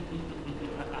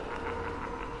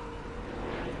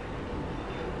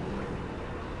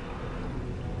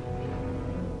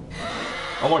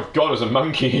 Oh my god, it's a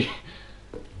monkey!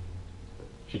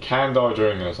 She can die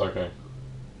during this, okay.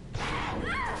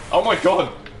 Oh my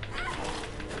god!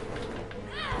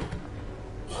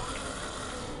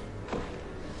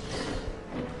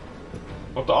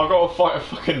 What the, I've got to fight a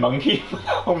fucking monkey?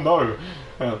 Oh no!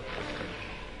 Hang on.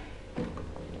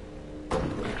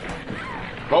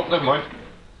 Well, never mind.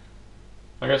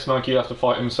 I guess monkey has to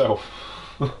fight himself.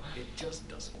 It just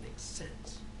doesn't make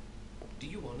sense. Do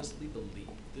you honestly believe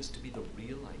this to be the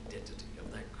real identity of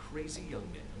that crazy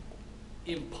young man?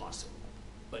 Impossible.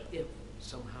 But if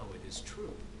somehow it is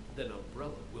true, then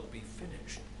Umbrella will be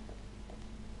finished.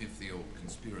 If the old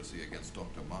conspiracy against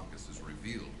Dr. Marcus is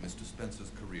revealed, Mr.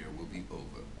 Spencer's career will be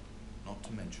over. Not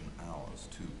to mention ours,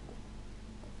 too.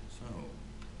 So,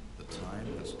 the time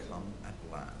has come at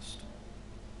last.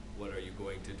 What are you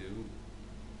going to do?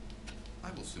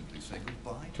 I will simply say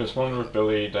goodbye. Just one with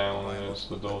Billy down is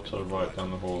the door to the right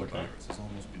down the hall, okay. The virus has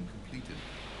almost been completed.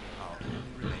 Our only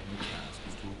remaining task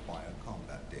is to acquire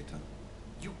combat data.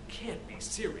 You can't be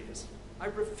serious. I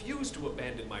refuse to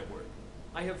abandon my work.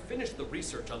 I have finished the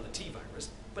research on the T-virus,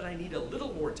 but I need a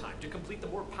little more time to complete the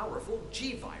more powerful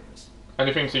G-virus.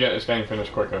 Anything to get this game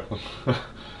finished quicker.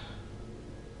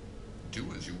 Do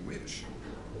as you wish.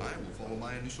 I will follow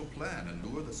my initial plan and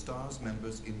lure the STARS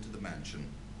members into the mansion.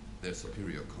 Their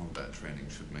superior combat training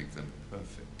should make them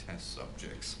perfect test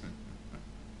subjects.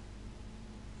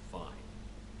 Fine.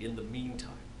 In the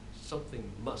meantime,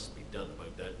 something must be done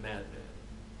about that madman.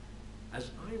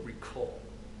 As I recall,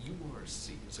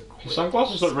 URC is a His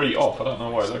sunglasses look really off, I don't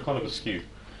know why, they're kind of askew.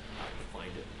 I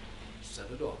find it, set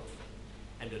it off,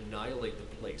 and annihilate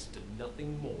the place to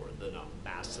nothing more than a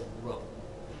mass of rubble.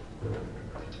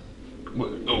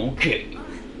 Okay.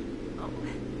 Oh,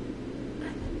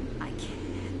 I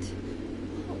can't.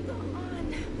 Hold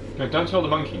on. No, don't tell the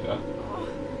monkey that.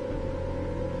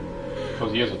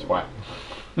 Because he is a twat.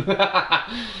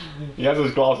 He has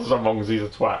his glasses on wrong because he's a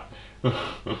twat.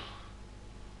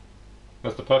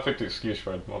 That's the perfect excuse,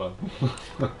 Fred. Well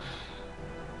done.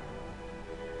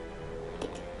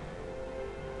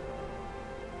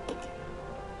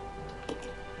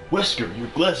 Wesker, your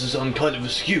glasses are kind of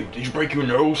askew. Did you break your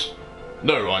nose?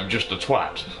 No, I'm just a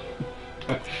twat.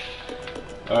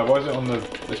 Why is it on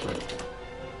this way?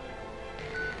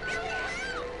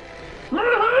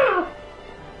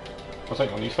 I'll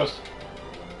take one of these first.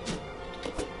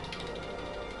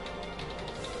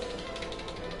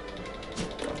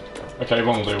 Okay,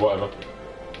 one will do, whatever.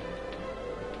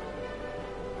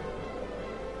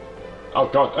 Oh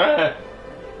god, ah!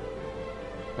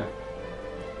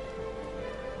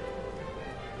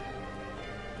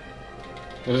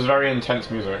 This is very intense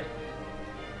music.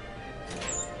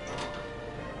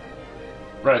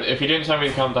 Red, if you didn't tell me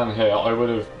to come down here, I would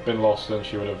have been lost and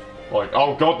she would have, like,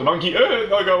 oh god, the monkey!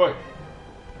 No, go away!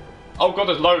 Oh god,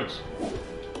 there's loads!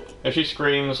 If she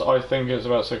screams, I think it's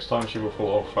about 6 times she will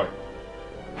fall. Oh fuck.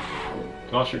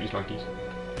 Can I shoot these monkeys?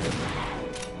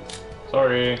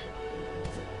 Sorry.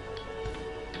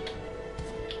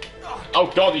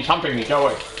 Oh god, he's humping me, go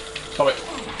away. Stop it.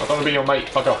 I don't want to be your mate,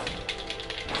 fuck off.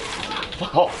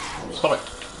 Fuck off. Stop it.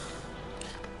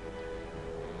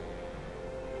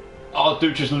 Oh,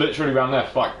 dude, just literally around there,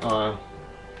 fuck.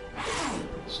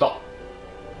 Stop.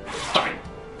 Stop it.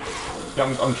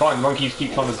 Yeah, I'm trying, monkeys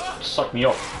keep trying to suck me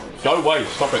off. Go away,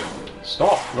 stop it.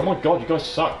 Stop. Oh my god, you guys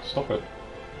suck. Stop it.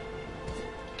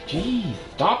 Jeez,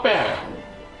 stop it.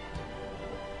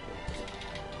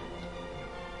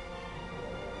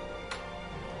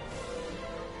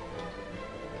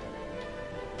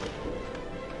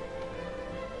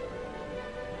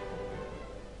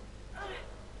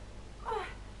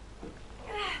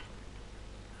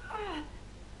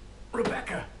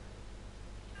 Rebecca!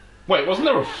 Wait, wasn't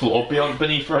there a floor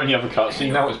beneath for any other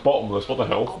cutscene? Now it's bottomless, what the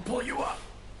hell? I'll pull you up!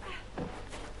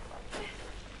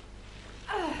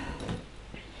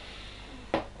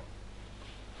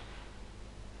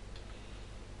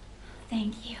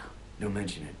 Thank you. Don't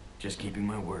mention it. Just keeping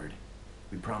my word.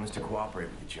 We promised to cooperate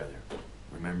with each other.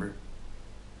 Remember?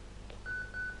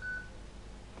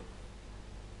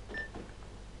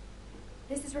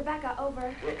 This is Rebecca,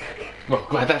 over. Well,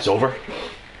 glad that's over.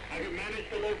 Have you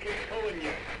managed to locate Cohen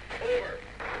yet? Over.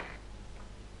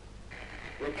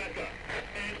 Rebecca,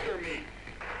 answer me.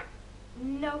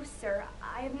 No, sir.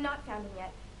 I have not found him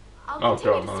yet. I'll Oh,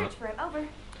 continue God, to no. search for him. Over.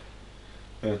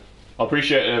 Yeah. I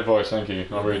appreciate your voice, thank you.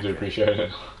 I really do appreciate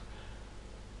it.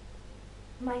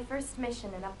 My first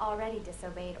mission, and I've already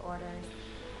disobeyed orders.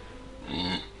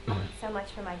 So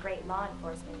much for my great law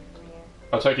enforcement career.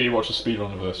 I take it you watch the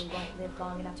speedrun of this. We won't live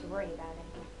long enough to worry about it.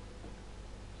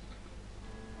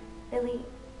 Billy,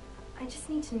 I just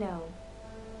need to know.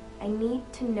 I need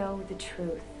to know the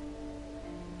truth.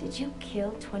 Did you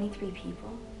kill 23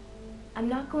 people? I'm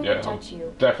not going to judge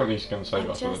you. Definitely going to say I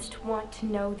that. just want to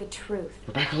know the truth.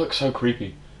 Rebecca looks so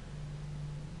creepy.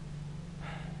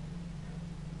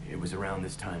 It was around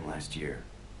this time last year.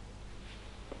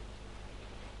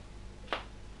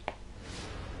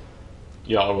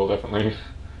 Yeah, I will definitely.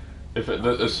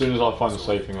 As soon as I find the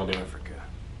safe thing, I'll do it. Africa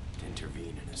to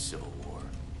intervene in a civil war.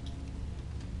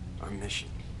 Our mission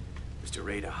was to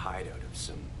raid a hideout of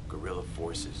some guerrilla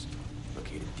forces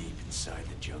located deep inside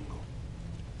the jungle.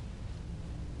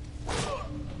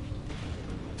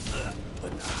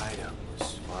 But the hideout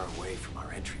was far away from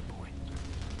our entry point.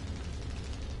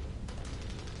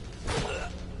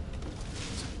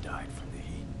 Some died from the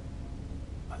heat.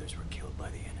 Others were killed by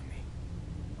the enemy.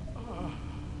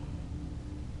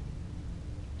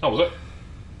 Oh, was it?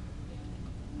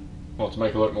 Well, to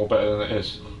make it look more better than it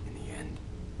is. In the end,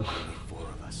 only 4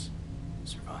 of us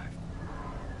survived.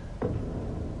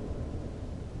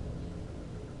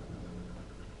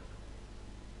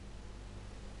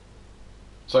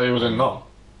 So he was in none.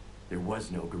 There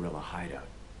was no guerrilla hideout.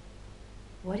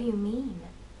 What do you mean?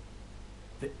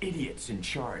 The idiots in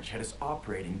charge had us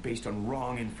operating based on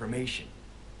wrong information.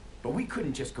 But we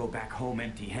couldn't just go back home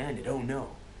empty-handed, oh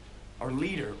no. Our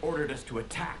leader ordered us to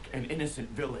attack an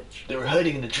innocent village. They were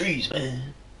hiding in the trees,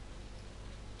 man.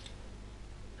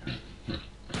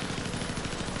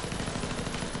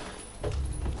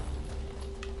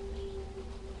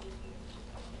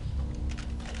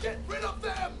 Get rid of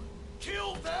them!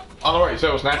 Kill them! Oh, no, right, so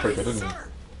it was in Africa, didn't he?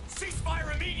 Sir!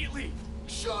 Ceasefire immediately!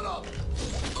 Shut up!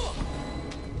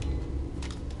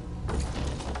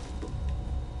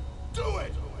 Do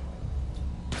it!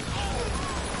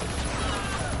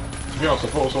 To be honest, I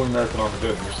thought it was all the American Army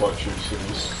did, and just like shoot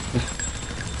cities.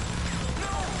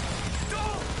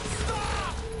 Don't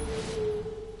stop!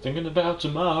 Thinking about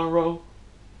tomorrow.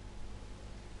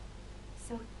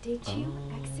 So did you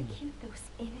execute those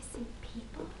innocent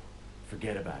people?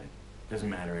 Forget about it. Doesn't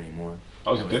matter anymore.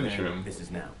 Oh, so That was didn't then, shoot him. This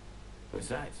is now.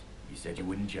 Besides, you said you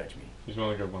wouldn't judge me. He's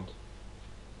one of the good ones.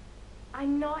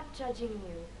 I'm not judging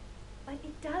you, but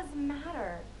it does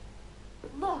matter.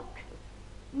 Look,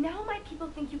 now my people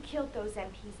think you killed those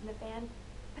MPs in the van,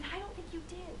 but I don't think you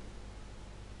did.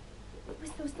 It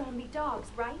was those zombie dogs,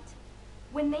 right?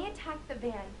 When they attacked the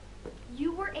van,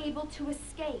 you were able to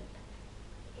escape.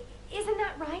 Isn't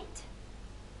that right?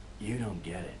 You don't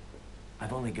get it.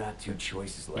 I've only got 2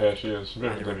 choices left. Yeah, she is. A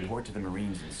bit of a Either dummy. report to the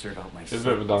Marines and serve out my She's a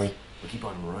bit of a sentence, dummy. or keep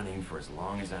on running for as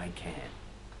long as I can.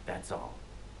 That's all.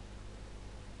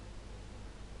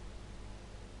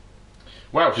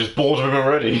 Wow, she's bored of him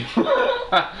already.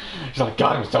 She's like,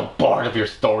 God, I'm so bored of your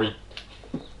story.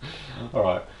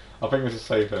 Alright, I think there's a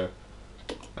save here.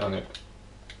 And it.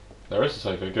 There is a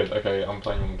save here, good. Okay, I'm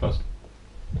playing one person.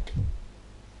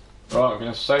 Right, I'm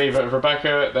gonna save it with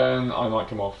Rebecca, then I might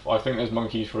come off. I think there's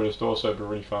monkeys through this door, so it'll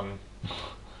be really fun.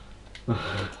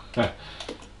 Yeah,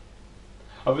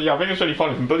 I think it's really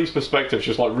funny from Billy's perspective,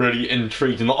 just like really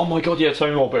intrigued and like, oh my god, yeah, tell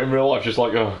me more, but in real life, just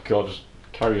like, oh god, just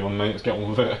carry on, mate, let's get on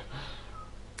with it.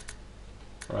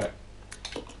 Right.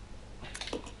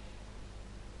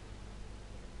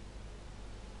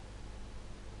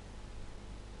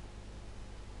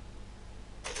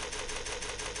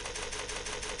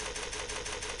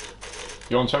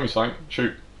 You want to tell me something?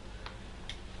 Shoot.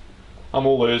 I'm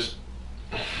all ears.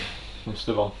 I'm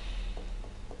still on.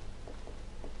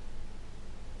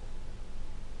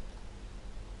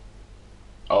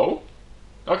 Oh?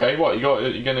 Okay, what,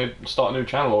 you're gonna start a new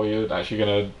channel, or you're actually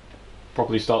gonna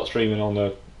properly start streaming on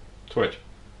the Twitch?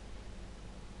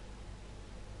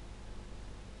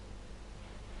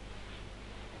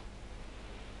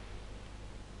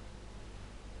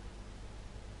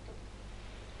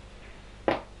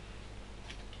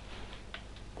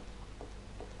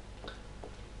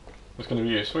 It's gonna be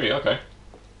you, sweet, okay.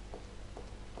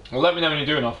 Well, let me know when you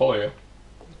do and I'll follow you.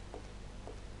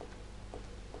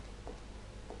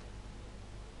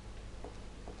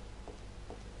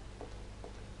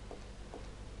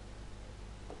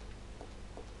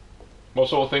 What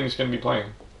sort of things can you be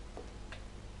playing?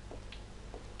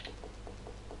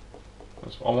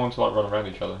 I want to like run around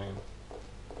each other, hang on.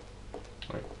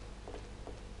 Wait.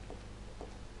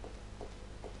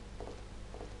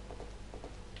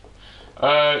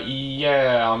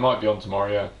 Yeah, I might be on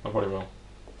tomorrow, yeah, I probably will.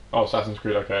 Oh, Assassin's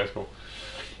Creed, okay, that's cool.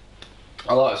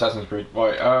 I like Assassin's Creed.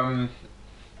 Right,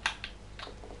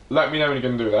 let me know when you're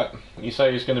going to do that. You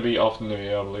say it's going to be after New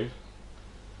Year, I believe.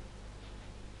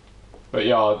 But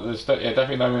yeah,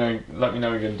 definitely let me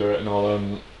know when you're going to do it, and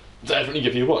I'll definitely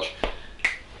give you a watch.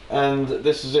 And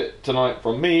this is it tonight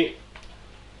from me.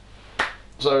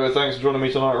 So thanks for joining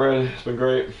me tonight, Red. It's been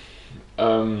great.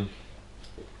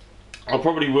 I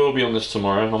probably will be on this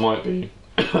tomorrow. I might be.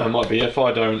 I might be. If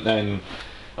I don't, then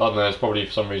I don't know. It's probably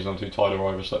for some reason I'm too tired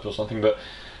or overslept or something. But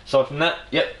aside from that,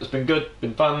 yep, it's been good,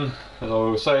 been fun. As I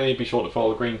always say, be sure to follow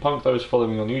the Green Punk. Those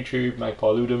following on YouTube,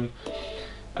 MagpieLudum,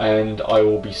 and I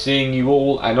will be seeing you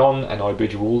all anon, and I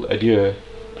bid you all adieu.